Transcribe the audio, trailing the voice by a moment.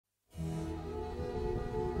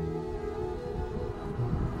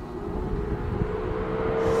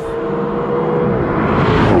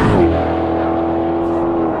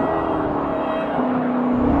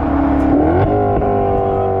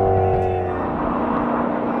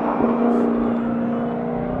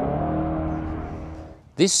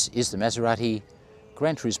This is the Maserati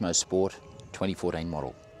Granturismo Sport 2014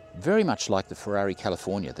 model. Very much like the Ferrari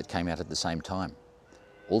California that came out at the same time.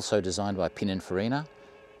 Also designed by Pininfarina,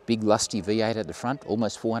 big lusty V8 at the front,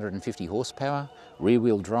 almost 450 horsepower,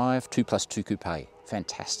 rear-wheel drive, 2+2 coupe.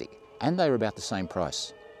 Fantastic. And they were about the same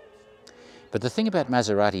price. But the thing about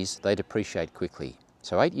Maseratis, they depreciate quickly.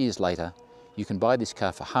 So 8 years later, you can buy this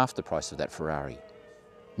car for half the price of that Ferrari.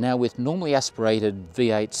 Now, with normally aspirated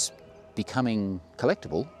V8s becoming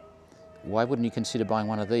collectible, why wouldn't you consider buying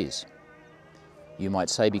one of these? You might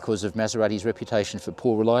say because of Maserati's reputation for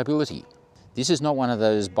poor reliability. This is not one of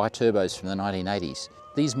those biturbos from the 1980s.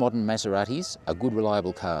 These modern Maseratis are good,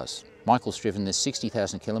 reliable cars. Michael's driven this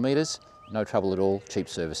 60,000 kilometres, no trouble at all, cheap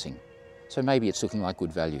servicing. So maybe it's looking like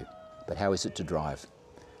good value. But how is it to drive?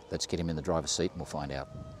 Let's get him in the driver's seat and we'll find out.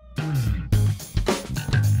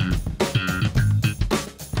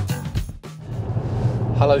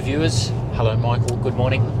 Hello viewers, hello Michael, good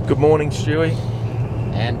morning. Good morning, Stewie.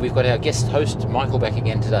 And we've got our guest host, Michael, back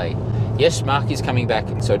again today. Yes, Mark is coming back,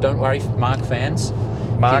 so don't worry, Mark fans.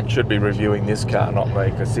 Mark should be reviewing this car, not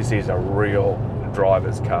me, because this is a real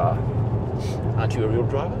driver's car. Aren't you a real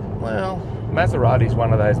driver? Well, Maserati's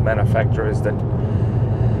one of those manufacturers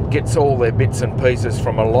that gets all their bits and pieces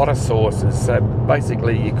from a lot of sources. So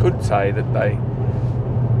basically you could say that they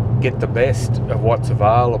get the best of what's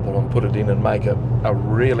available and put it in and make a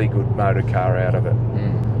really good motor car out of it.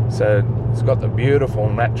 So it's got the beautiful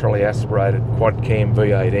naturally aspirated quad cam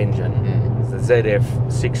V8 engine. It's the ZF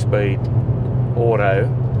 6-speed auto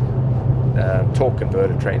torque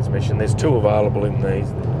converter transmission. There's two available in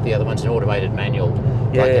these. The other one's an automated manual,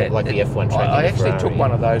 like the F1 tracking. I actually took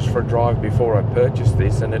one of those for a drive before I purchased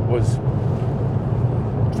this, and it was,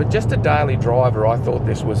 for just a daily driver, I thought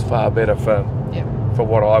this was far better for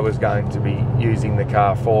what I was going to be using the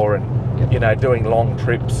car for, and you know, doing long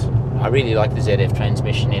trips. I really like the ZF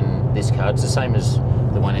transmission in this car. It's the same as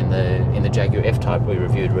the one in the Jaguar F-Type we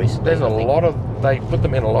reviewed recently. There's a lot of, they put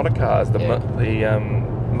them in a lot of cars. The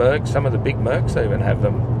Mercs, some of the big Mercs even have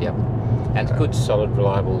them. Yep. And good, solid,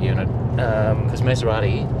 reliable unit. Because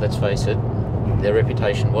Maserati, let's face it, their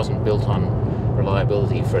reputation wasn't built on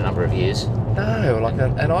reliability for a number of years. No,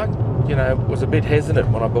 and I, you know, was a bit hesitant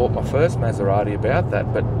when I bought my first Maserati about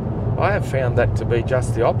that, but I have found that to be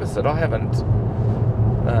just the opposite. I haven't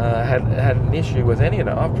had an issue with any of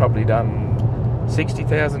them. I've probably done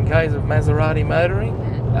 60,000 k's of Maserati motoring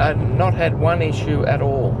and not had one issue at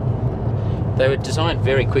all. They were designed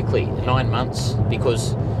very quickly, 9 months,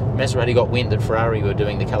 because Maserati got wind that Ferrari were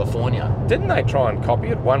doing the California. Didn't they try and copy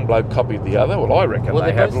it? One bloke copied the other? Well, I reckon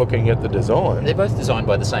they have, looking at the design. They're both designed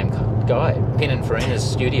by the same guy, Pininfarina's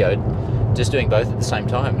studio, just doing both at the same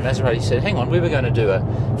time. Maserati said, hang on, we were going to do a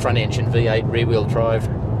front-engine V8 rear-wheel drive,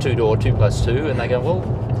 two-door, 2+2, and they go, well,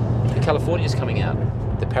 the California's coming out.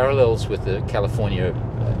 The parallels with the California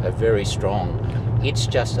are very strong. It's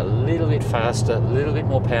just a little bit faster, a little bit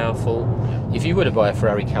more powerful. If you were to buy a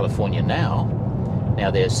Ferrari California now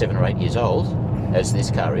they're 7 or 8 years old, as this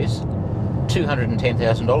car is,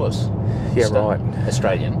 $210,000. Yeah, right.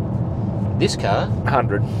 Australian. This car,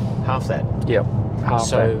 100. half that. Yep, half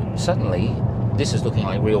so that. Suddenly, this is looking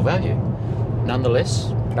like real value.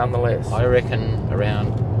 Nonetheless, I reckon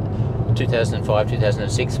around 2005,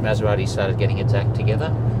 2006, Maserati started getting its act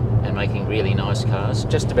together and making really nice cars.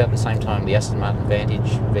 Just about the same time the Aston Martin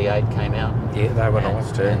Vantage V8 came out. Yeah, they were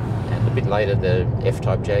nice too. And a bit later the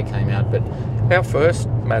F-Type Jag came out. But our first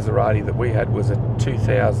Maserati that we had was a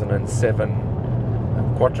 2007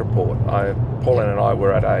 Quattraport. Pauline and I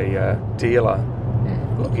were at a dealer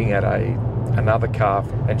looking at another car,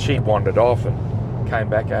 and she wandered off and came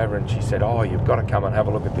back over and she said, oh, you've got to come and have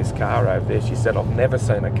a look at this car over there. She said, I've never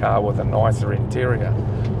seen a car with a nicer interior.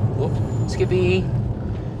 Whoop, Skippy.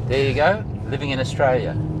 There you go, living in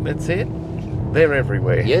Australia. That's it. They're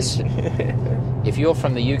everywhere. Yes. If you're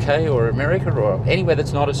from the UK or America or anywhere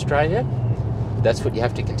that's not Australia, that's what you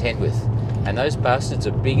have to contend with. And those bastards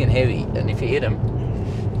are big and heavy, and if you hit them,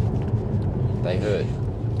 they hurt.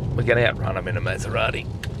 We can outrun them in a Maserati.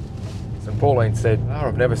 And Pauline said, oh,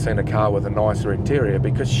 I've never seen a car with a nicer interior,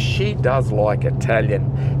 because she does like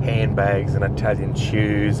Italian handbags and Italian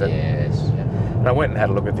shoes. And yes. And I went and had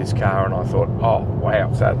a look at this car and I thought, oh,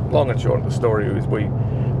 wow. So long and short of the story is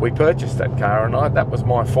we purchased that car, and that was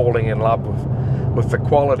my falling in love with the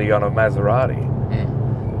quality on a Maserati.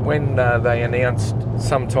 When they announced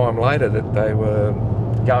sometime later that they were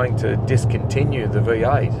going to discontinue the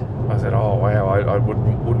V8, I said, oh, wow, I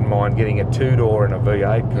wouldn't mind getting a two-door in a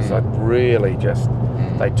V8, because I'd really just,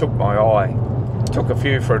 they took my eye. Took a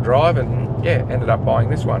few for a drive and, yeah, ended up buying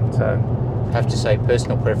this one. So I have to say,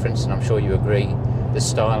 personal preference, and I'm sure you agree, the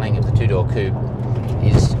styling of the two-door coupe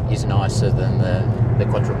is nicer than the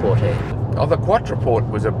Quattroporte. Oh, the Quattroporte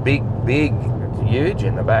was a big, huge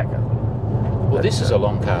in the back. Well, this is a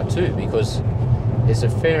long car too, because there's a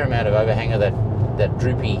fair amount of overhang of that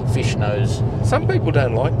droopy fish nose. Some people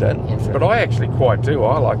don't like that, but I actually quite do.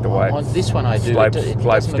 I like the way on this one I do.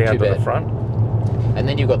 Slopes down to the front. And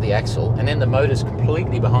then you've got the axle, and then the motor's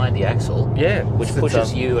completely behind the axle. Yeah, which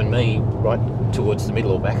pushes you and me right towards the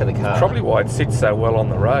middle or back of the car. Probably why it sits so well on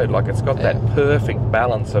the road. Like, it's got that perfect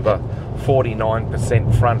balance of a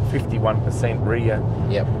 49% front, 51% rear.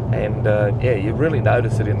 Yep. And yeah, you really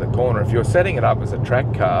notice it in the corner. If you're setting it up as a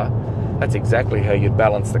track car, that's exactly how you'd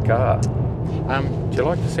balance the car. Do you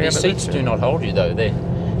like the sound of it? The seats do not hold you though.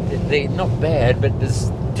 They're not bad, but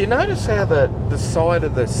there's... Do you notice how the side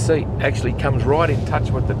of the seat actually comes right in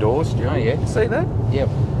touch with the door, Stuart? Oh yeah. See that? Yep.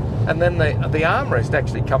 And then the armrest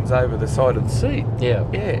actually comes over the side of the seat. Yeah.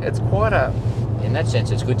 Yeah, it's quite a... In that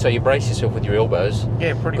sense, it's good. So you brace yourself with your elbows.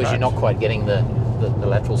 Yeah, pretty much. Because you're not quite getting the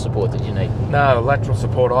lateral support that you need. No, lateral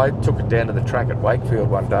support. I took it down to the track at Wakefield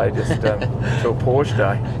one day, just to a Porsche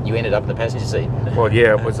day. You ended up in the passenger seat. Well,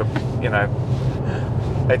 yeah, it was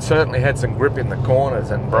it certainly had some grip in the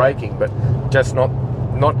corners and braking, but just not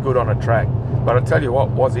good on a track. But I tell you what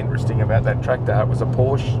was interesting about that track day, it was a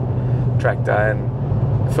Porsche track day, and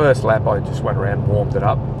the first lap I just went around and warmed it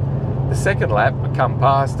up. The second lap I come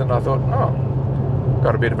past and I thought, oh,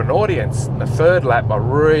 got a bit of an audience. And the third lap I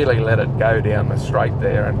really let it go down the straight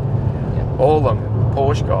there, and all the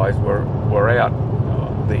Porsche guys were out.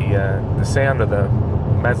 The sound of the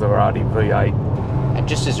Maserati V8. And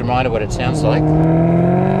just as a reminder what it sounds like.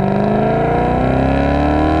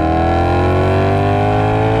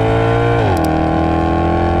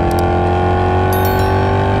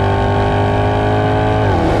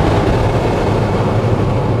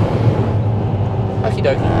 Okie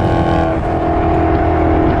dokie.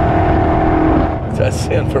 It does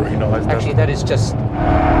sound very nice. Actually, that is just...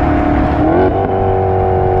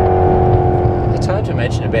 It's hard to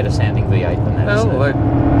imagine a better sounding V8 than that, isn't it?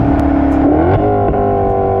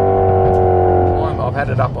 I've had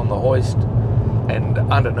it up on the hoist, and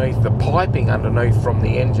underneath, the piping underneath from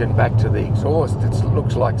the engine back to the exhaust, it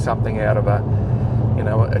looks like something out of a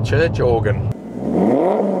church organ.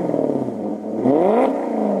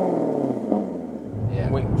 Yeah.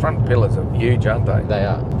 Front pillars are huge, aren't they? They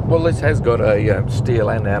are. Well, this has got a steel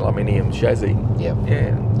and aluminium chassis. Yep.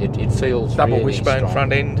 Yeah. It feels double really wishbone strong.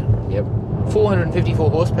 front end. Yep. 454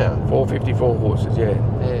 horsepower. 454 horses, yeah.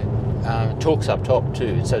 Yeah. Torque's up top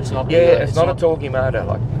too, so it's not... Yeah, it's not a torquey motor.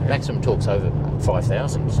 Like, maximum torque's over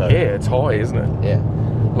 5,000, so... Yeah, it's high, isn't it? Yeah.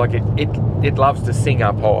 Like, it loves to sing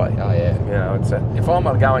up high. Oh, yeah. If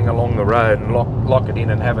I'm going along the road and lock it in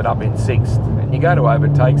and have it up in sixth, and you go to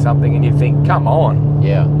overtake something and you think, come on.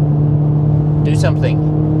 Yeah. Do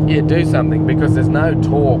something. Yeah, do something, because there's no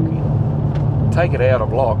torque. Take it out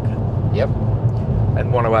of lock. Yep.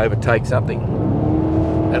 And want to overtake something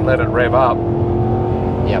and let it rev up.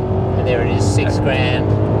 Yep. And there it is, 6 grand,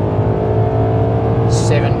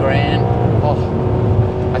 7 grand.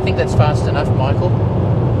 Oh, I think that's fast enough, Michael.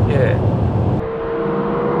 Yeah.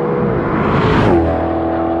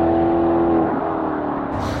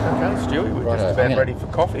 Okay, Stewie, we're just about ready for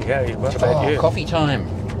coffee. What about you? Coffee time.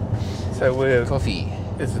 So we're... Coffee.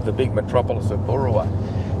 This is the big metropolis of Burrawa.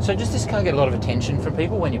 So does this car get a lot of attention from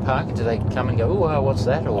people when you park it? Do they come and go, oh, what's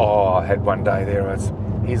that? Or... Oh, I had one day there.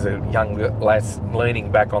 Here's a young lass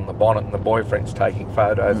leaning back on the bonnet and the boyfriend's taking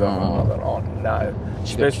photos of her. I thought, oh no.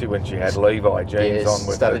 Especially when she had Levi jeans on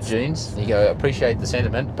with studded jeans. You go, appreciate the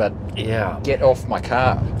sentiment, but yeah, get off my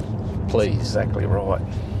car, please. Exactly right.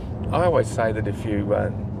 I always say that if you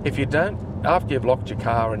don't, after you've locked your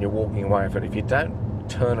car and you're walking away from it, if you don't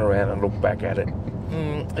turn around and look back at it,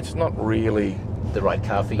 it's not really the right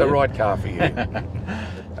car for you. The right car for you.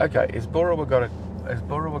 Okay, has Burrawa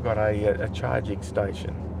got a charging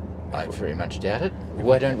station? I very much doubt it.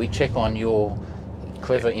 Why don't we check on your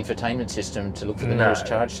clever infotainment system to look for the nearest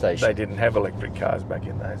charge station? They didn't have electric cars back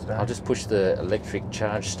in those days. I'll just push the electric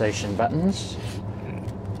charge station buttons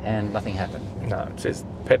and nothing happened. No, it says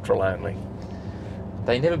petrol only.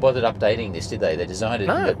 They never bothered updating this, did they? They designed it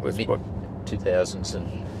in the was mid-2000s.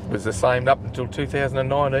 And it was the same up until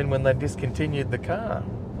 2019 when they discontinued the car.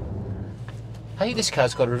 Hey, this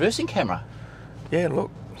car's got a reversing camera. Yeah,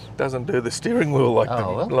 look, doesn't do the steering wheel like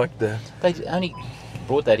the... They only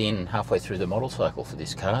brought that in halfway through the model cycle for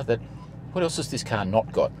this car. What else has this car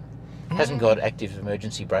not got? Hasn't got active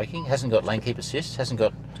emergency braking, hasn't got lane keep assist, hasn't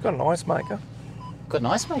got... It's got an ice maker. Got an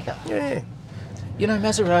ice maker? Yeah. You know,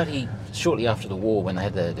 Maserati, shortly after the war, when they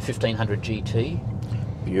had the 1500 GT,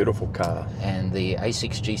 Beautiful car. And the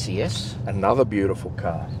A6 GCS. Another beautiful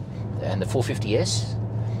car. And the 450S.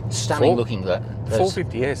 Stunning looking.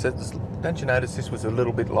 450S, don't you notice this was a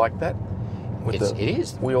little bit like that? With it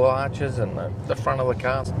is. Wheel arches and the front of the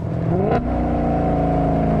cars.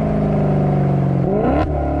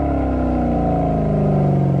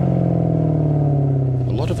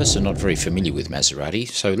 A lot of us are not very familiar with Maserati,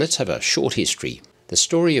 so let's have a short history. The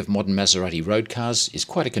story of modern Maserati road cars is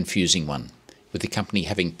quite a confusing one, with the company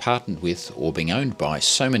having partnered with or being owned by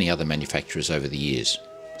so many other manufacturers over the years.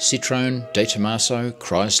 Citroën, De Tomaso,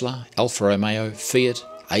 Chrysler, Alfa Romeo, Fiat,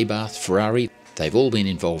 Abarth, Ferrari, they've all been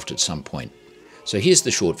involved at some point. So here's the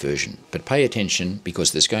short version, but pay attention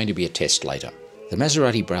because there's going to be a test later. The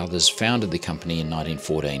Maserati brothers founded the company in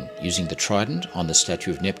 1914 using the trident on the statue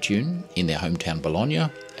of Neptune in their hometown Bologna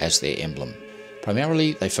as their emblem.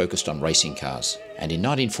 Primarily they focused on racing cars, and in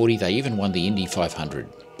 1940 they even won the Indy 500,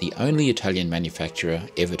 the only Italian manufacturer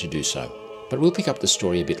ever to do so. But we'll pick up the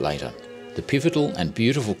story a bit later. The pivotal and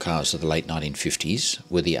beautiful cars of the late 1950s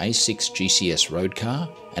were the A6 GCS road car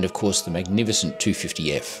and of course the magnificent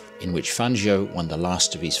 250F, in which Fangio won the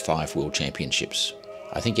last of his 5 world championships.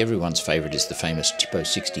 I think everyone's favourite is the famous Tipo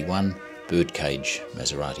 61 birdcage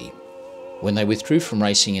Maserati. When they withdrew from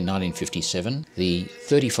racing in 1957, the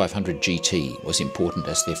 3500 GT was important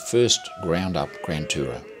as their first ground-up Grand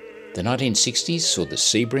Tourer. The 1960s saw the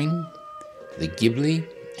Sebring, the Ghibli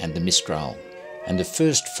and the Mistral, and the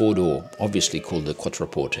first four-door, obviously called the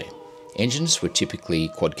Quattroporte. Engines were typically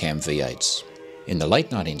quad-cam V8s. In the late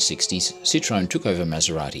 1960s, Citroën took over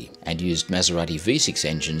Maserati and used Maserati V6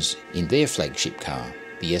 engines in their flagship car,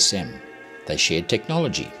 the SM. They shared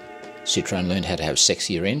technology. Citroën learned how to have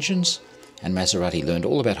sexier engines, and Maserati learned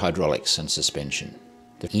all about hydraulics and suspension.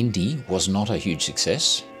 The Indy was not a huge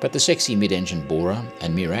success, but the sexy mid-engine Bora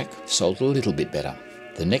and Mirac sold a little bit better.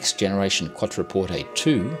 The next generation Quattroporte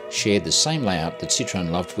 2 shared the same layout that Citroën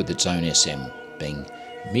loved with its own SM, being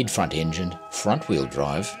mid-front engined, front-wheel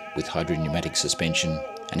drive with hydropneumatic suspension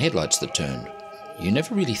and headlights that turned. You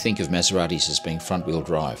never really think of Maseratis as being front-wheel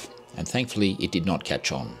drive, and thankfully it did not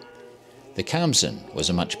catch on. The Khamsin was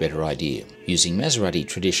a much better idea, using Maserati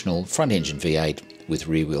traditional front-engine V8 with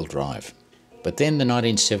rear-wheel drive. But then the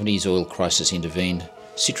 1970s oil crisis intervened,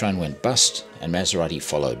 Citroën went bust and Maserati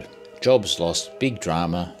followed. Jobs lost, big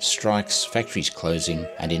drama, strikes, factories closing,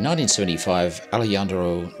 and in 1975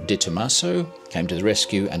 Alejandro De Tomaso came to the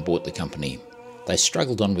rescue and bought the company. They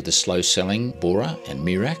struggled on with the slow-selling Bora and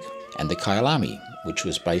Mirac and the Kyalami, which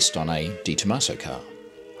was based on a De Tomaso car.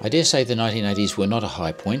 I dare say the 1980s were not a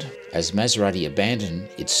high point, as Maserati abandoned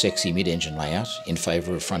its sexy mid-engine layout in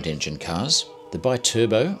favour of front-engine cars. The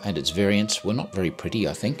bi-turbo and its variants were not very pretty,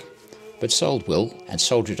 I think, but sold well and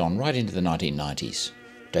soldiered on right into the 1990s.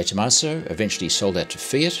 De Tomaso eventually sold out to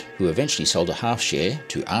Fiat, who eventually sold a half share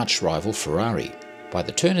to arch-rival Ferrari. By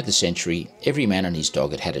the turn of the century, every man and his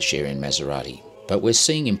dog had had a share in Maserati. But we're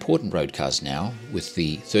seeing important road cars now with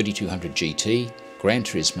the 3200 GT, Gran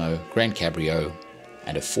Turismo, Gran Cabrio,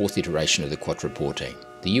 and a fourth iteration of the Quattroporte.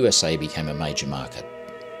 The USA became a major market.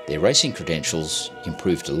 Their racing credentials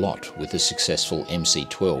improved a lot with the successful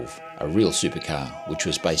MC12, a real supercar which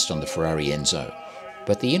was based on the Ferrari Enzo.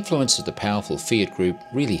 But the influence of the powerful Fiat Group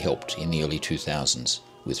really helped in the early 2000s,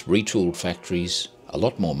 with retooled factories, a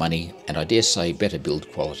lot more money, and I dare say better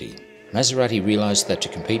build quality. Maserati realised that to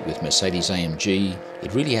compete with Mercedes-AMG,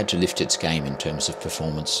 it really had to lift its game in terms of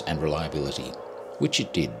performance and reliability, which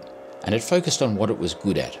it did. And it focused on what it was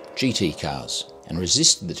good at, GT cars, and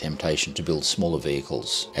resisted the temptation to build smaller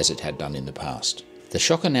vehicles, as it had done in the past. The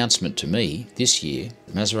shock announcement to me this year,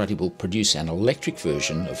 Maserati will produce an electric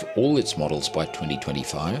version of all its models by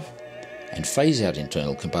 2025 and phase out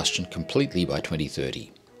internal combustion completely by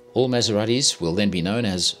 2030. All Maseratis will then be known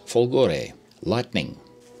as Folgore, lightning,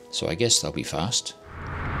 so I guess they'll be fast.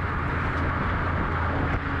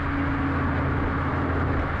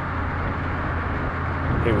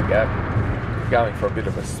 Here we go. Going for a bit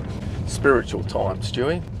of a spiritual time,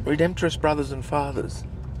 Stewie. Redemptorist brothers and fathers.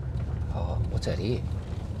 Oh, what's that here?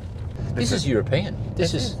 This is European.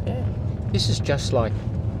 This is just like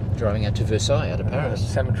driving out to Versailles out of Paris.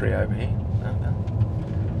 Cemetery over here.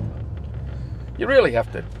 You really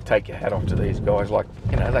have to take your hat off to these guys. Like,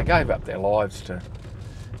 you know, they gave up their lives to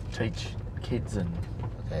teach kids and...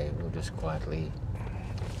 Okay, we'll just quietly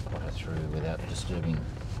potter through without disturbing.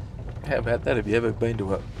 How about that? Have you ever been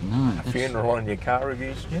to a funeral on your car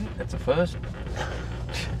review, Stu? That's a first.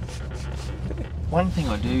 One thing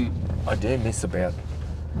I do miss about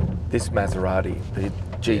this Maserati, the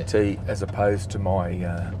GT, as opposed to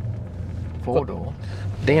my four-door.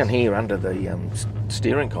 Down here under the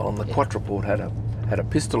steering column, the Quattroporte had a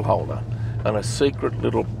pistol holder, and a secret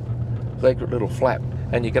little flap,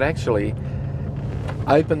 and you could actually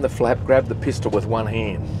open the flap, grab the pistol with one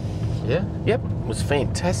hand. Yeah? Yep, it was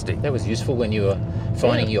fantastic. That was useful when you were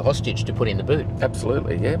finding your hostage to put in the boot.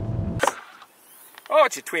 Absolutely, yeah. Oh,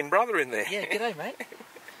 it's your twin brother in there. Yeah, g'day, mate.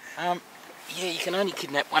 Yeah, you can only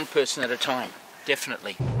kidnap one person at a time,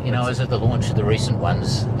 definitely. You know, I was at the launch of the recent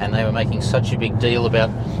ones, and they were making such a big deal about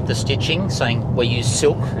the stitching, saying we use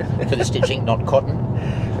silk for the stitching, not cotton.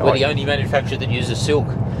 We're the only manufacturer that uses silk.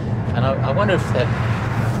 And I wonder if that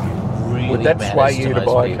really would that sway you to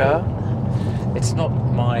buy a car? It's not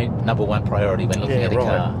my number one priority when looking at a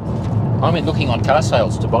car. I mean, looking on car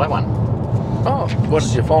sales to buy one. Oh, what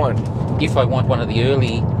did you find? If I want one of the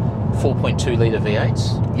early 4.2 litre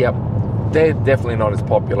V8s. Yep. They're definitely not as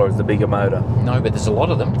popular as the bigger motor. No, but there's a lot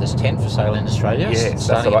of them. There's 10 for sale in Australia. Yes,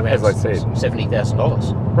 that's as I said.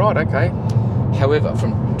 $70,000. Right, okay. However,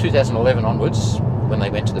 from 2011 onwards, when they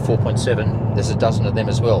went to the 4.7, there's a dozen of them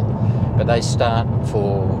as well. But they start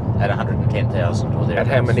at 110,000 or thereabouts. At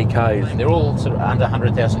how many Ks? And they're all sort of under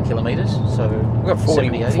 100,000 kilometres. So we've got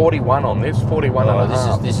 41 on this, 41 and a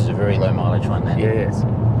half. This is a very low mileage one then. Yes.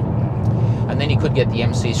 And then you could get the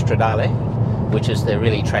MC Stradale, which is the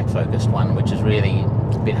really track-focused one, which is really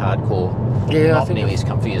a bit hardcore. Yeah, not nearly as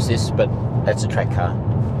comfy as this, but that's a track car.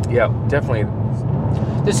 Yeah, definitely.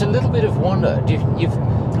 There's a little bit of wander.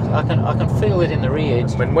 I can feel it in the rear.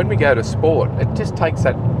 When we go to sport, it just takes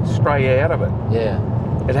that stray out of it. Yeah.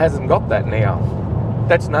 It hasn't got that now.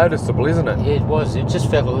 That's noticeable, isn't it? Yeah, it was. It just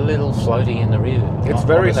felt a little floaty in the rear. It's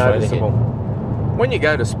very noticeable. When you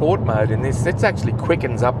go to sport mode in this, it actually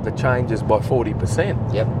quickens up the changes by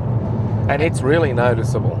 40%. Yep. And it's really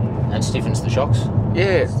noticeable. And stiffens the shocks.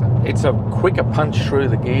 Yes. It's a quicker punch through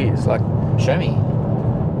the gears. Like, show me.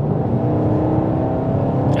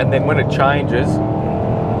 And then when it changes...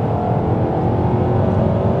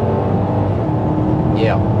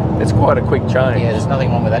 Yeah. It's quite a quick change. Yeah, there's nothing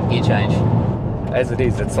wrong with that gear change. As it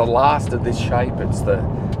is. It's the last of this shape. It's the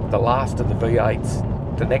last of the V8s.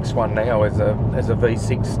 The next one now is a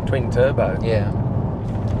V6 twin turbo. Yeah.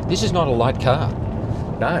 This is not a light car.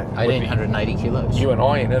 No. 1,880 kilos. You and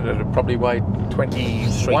I in it, it'd probably weigh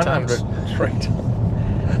 2,100.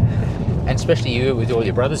 And especially you with all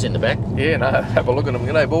your brothers in the back. Yeah, no, have a look at them.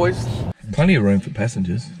 G'day, boys. Plenty of room for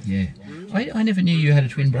passengers. Yeah. I never knew you had a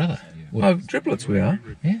twin brother. Oh, triplets we are.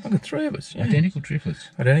 Yeah. I've got three of us. Yeah. Identical triplets.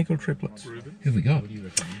 Identical triplets. Who have we got?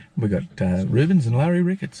 We got Rubens and Larry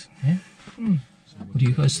Ricketts. Yeah. What do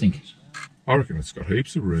you guys think? I reckon it's got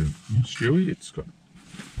heaps of room, Stewie. It's got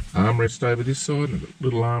armrest over this side and a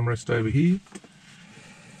little armrest over here.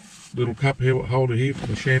 Little cup holder here for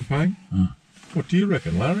the champagne. What do you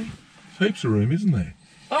reckon, Larry? Heaps of room, isn't there?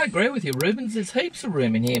 I agree with you, Rubens. There's heaps of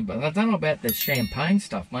room in here, but I don't know about the champagne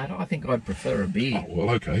stuff, mate. I think I'd prefer a beer. Oh, well,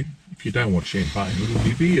 okay. If you don't want champagne, it'll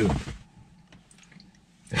be beer.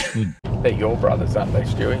 That's good. They're your brothers, aren't they,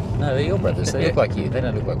 Stewie? No, they're your brothers. They look like you. They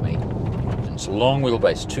don't look like me. It's a long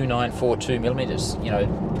wheelbase, 2942 millimetres. You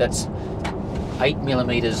know, that's 8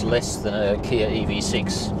 millimetres less than a Kia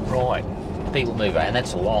EV6. Right. People mover, and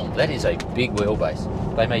that's long. That is a big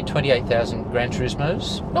wheelbase. They made 28,000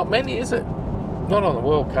 Granturismos. Not many, is it? Not on the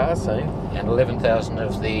world car scene. And 11,000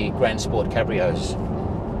 of the Grand Sport Cabrios.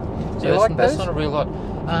 Do you like that's those? not a real lot.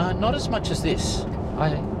 Not as much as this.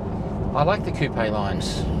 I like the coupe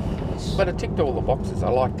lines. But it ticked all the boxes. I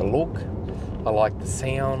like the look. I like the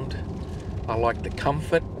sound. I like the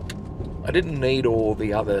comfort. I didn't need all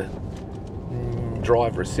the other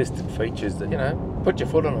driver-assisted features that, you know, put your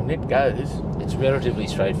foot on and it goes. It's relatively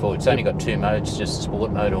straightforward. It's only got two modes, just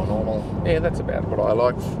sport mode or normal. Yeah, that's about what I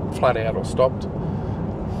like, flat out or stopped.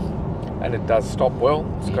 And it does stop well.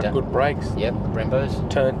 It's got good brakes. Yep,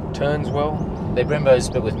 Brembos. Turns well. They're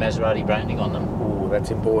Brembos, but with Maserati branding on them. Ooh,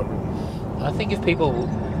 that's important. I think if people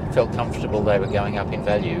felt comfortable they were going up in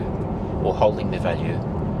value or holding their value,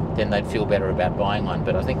 then they'd feel better about buying one.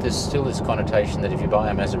 But I think there's still this connotation that if you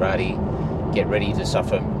buy a Maserati, get ready to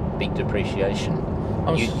suffer big depreciation.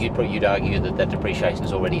 You'd argue that depreciation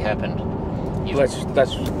has already happened.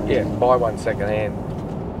 Buy one second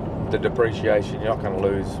hand. The depreciation you're not going to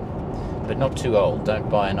lose. But not too old. Don't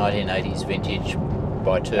buy a 1980s vintage,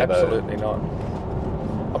 buy turbo. Absolutely not.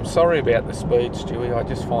 I'm sorry about the speed, Stewie. I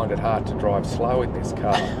just find it hard to drive slow in this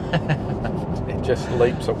car. It just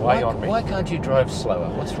leaps away on me. Why can't you drive slower?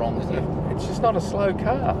 What's wrong with you? It's just not a slow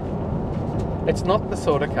car. It's not the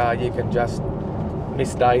sort of car you can just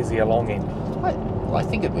miss Daisy along in. I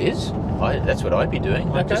think it is. That's what I'd be doing.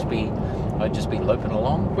 I'd just be loping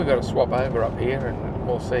along. We've got to swap over up here and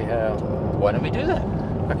we'll see how. Why don't we do that?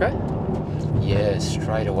 Okay. Yeah,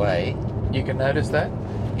 straight away. You can notice that?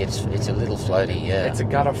 It's a little floaty, yeah. It's a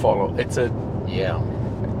gutter follow. Yeah.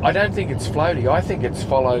 I don't think it's floaty. I think it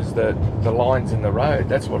follows the lines in the road.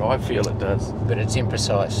 That's what I feel it does. But it's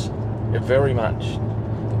imprecise. Very much.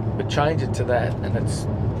 But change it to that, and it's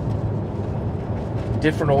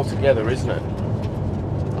different altogether, isn't it?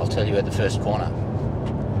 I'll tell you at the first corner.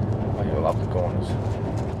 Oh, you love the corners.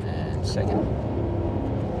 And second.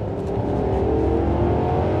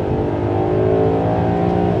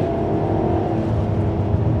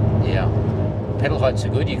 Yeah. Pedal heights are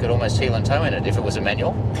good. You could almost heel and toe in it if it was a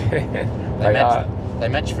manual. They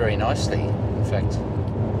match very nicely, in fact.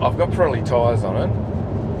 I've got Pirelli tyres on it.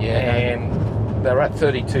 Yeah. And they're at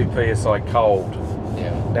 32 psi cold.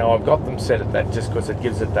 Yeah. Now I've got them set at that just because it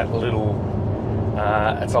gives it that little,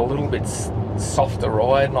 it's a little bit softer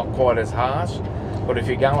ride, not quite as harsh. But if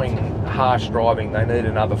you're going harsh driving, they need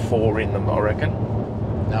another 4 in them, I reckon.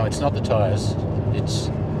 No, it's not the tyres. It's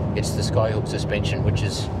the skyhook suspension, which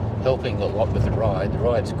is helping a lot with the ride. The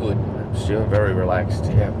ride's good. Still very relaxed,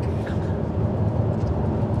 yeah.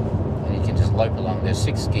 And you can just lope along. There's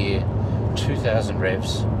 6 gear, 2,000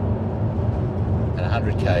 revs, and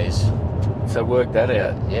 100 Ks. So work that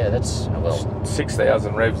out. Yeah, that's, well...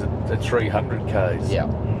 6,000 revs at 300 Ks. Yeah.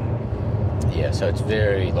 Yeah, so it's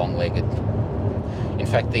very long-legged. In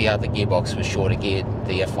fact, the gearbox was shorter geared.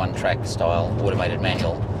 The F1 track style automated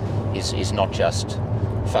manual is not just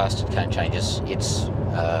fast at cone changes, it's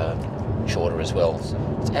shorter as well.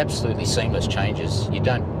 It's absolutely seamless changes. You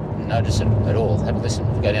don't notice it at all. Have a listen.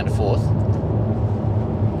 If we go down to 4th.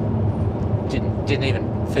 Didn't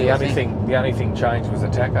even feel The only thing changed was the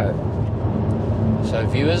tacho. So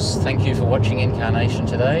viewers, thank you for watching inCARnation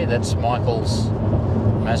today. That's Michael's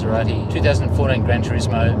Maserati 2014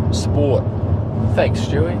 Granturismo Sport. Thanks,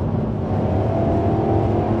 Stewie.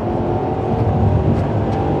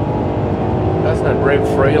 Doesn't it rev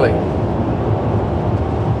freely?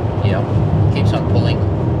 Yeah, keeps on pulling.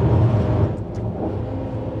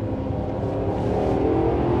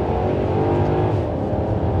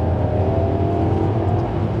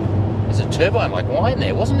 There's a turbine like wine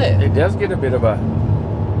there, wasn't there? It does get a bit of a...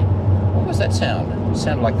 What was that sound? It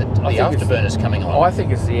sounded like the afterburners coming on. I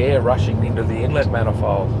think it's the air rushing into the inlet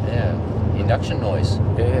manifold. Yeah, induction noise.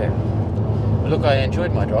 Yeah. Look, I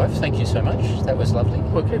enjoyed my drive. Thank you so much. That was lovely.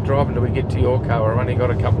 We'll keep driving till we get to your car. I've only got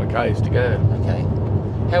a couple of Ks to go. Okay.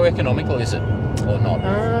 How economical is it, or not?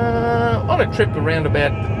 On a trip around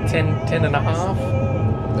about 10 and a half.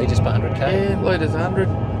 Litres per 100k? Yeah, litres 100.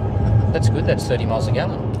 That's good. That's 30 miles a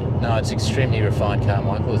gallon. No, it's extremely refined car,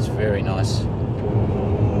 Michael. It's very nice.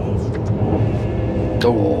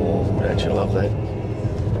 Oh, don't you love that?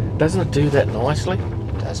 Doesn't it do that nicely?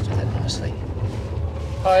 It does do that nicely.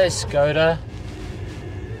 Hi, Skoda.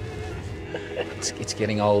 It's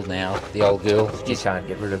getting old now, the old girl. You can't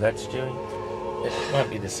get rid of that, Stewie. It won't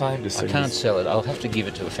be the same to see. I can't sell it. I'll have to give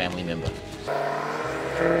it to a family member.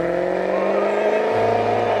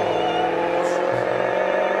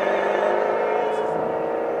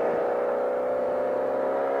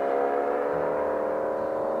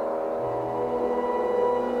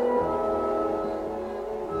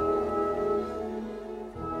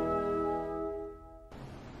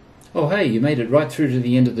 Oh hey, you made it right through to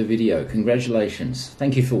the end of the video. Congratulations.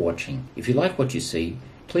 Thank you for watching. If you like what you see,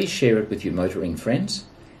 please share it with your motoring friends.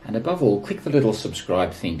 And above all, click the little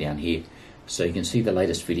subscribe thing down here so you can see the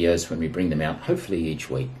latest videos when we bring them out, hopefully each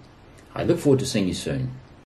week. I look forward to seeing you soon.